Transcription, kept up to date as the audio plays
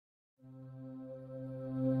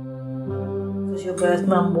Because your birth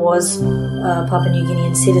mum was a Papua New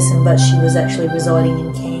Guinean citizen, but she was actually residing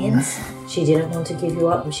in Cairns. She didn't want to give you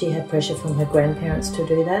up, and she had pressure from her grandparents to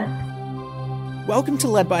do that. Welcome to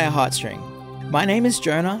Led by a Heartstring. My name is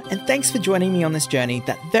Jonah, and thanks for joining me on this journey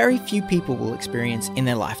that very few people will experience in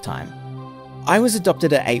their lifetime. I was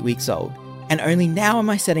adopted at 8 weeks old, and only now am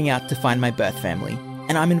I setting out to find my birth family,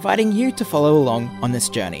 and I'm inviting you to follow along on this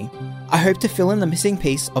journey. I hope to fill in the missing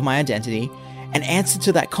piece of my identity and answer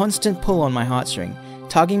to that constant pull on my heartstring,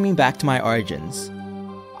 tugging me back to my origins.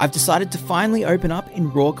 I've decided to finally open up in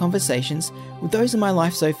raw conversations with those in my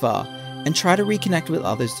life so far and try to reconnect with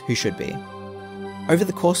others who should be. Over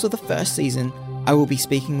the course of the first season, I will be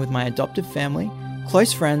speaking with my adoptive family,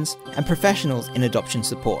 close friends, and professionals in adoption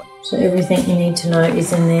support. So everything you need to know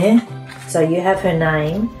is in there. So you have her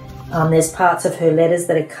name. There's parts of her letters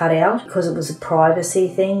that are cut out because it was a privacy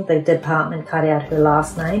thing. The department cut out her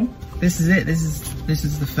last name. This is it. This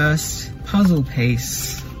is the first puzzle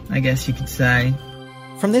piece, I guess you could say.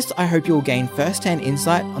 From this, I hope you'll gain first-hand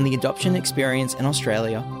insight on the adoption experience in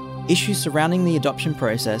Australia, issues surrounding the adoption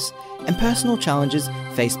process, and personal challenges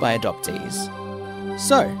faced by adoptees.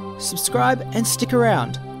 So, subscribe and stick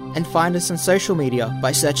around, and find us on social media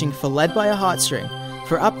by searching for Led by a Heartstring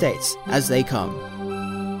for updates as they come.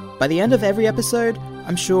 By the end of every episode,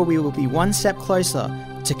 I'm sure we will be one step closer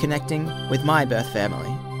to connecting with my birth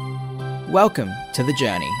family. Welcome to the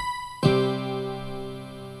journey.